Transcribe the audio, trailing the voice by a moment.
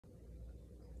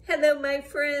Hello, my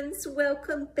friends.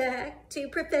 Welcome back to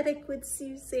Prophetic with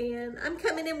Suzanne. I'm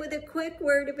coming in with a quick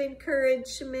word of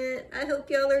encouragement. I hope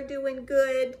y'all are doing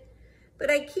good.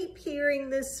 But I keep hearing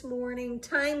this morning,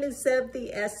 time is of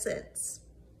the essence.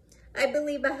 I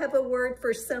believe I have a word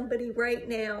for somebody right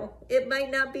now. It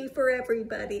might not be for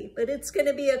everybody, but it's going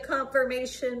to be a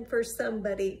confirmation for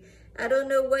somebody. I don't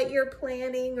know what you're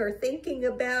planning or thinking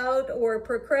about or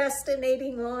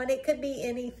procrastinating on. It could be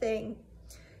anything.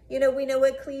 You know, we know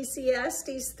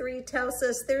Ecclesiastes 3 tells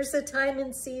us there's a time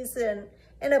and season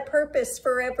and a purpose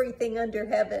for everything under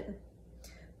heaven.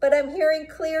 But I'm hearing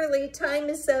clearly time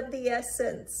is of the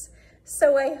essence.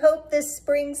 So I hope this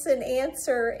brings an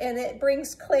answer and it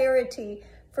brings clarity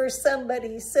for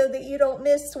somebody so that you don't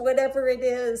miss whatever it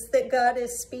is that God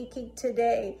is speaking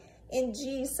today. In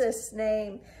Jesus'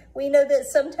 name. We know that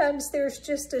sometimes there's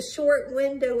just a short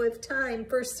window of time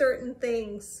for certain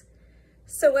things.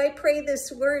 So I pray this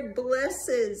word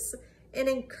blesses and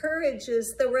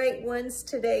encourages the right ones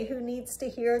today who needs to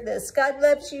hear this. God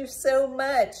loves you so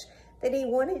much that he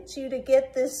wanted you to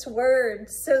get this word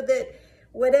so that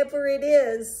whatever it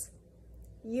is,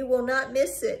 you will not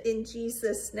miss it in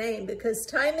Jesus' name, because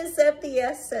time is of the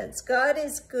essence. God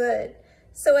is good.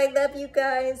 So I love you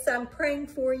guys. I'm praying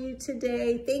for you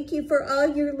today. Thank you for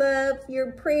all your love,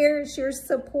 your prayers, your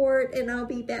support, and I'll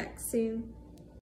be back soon.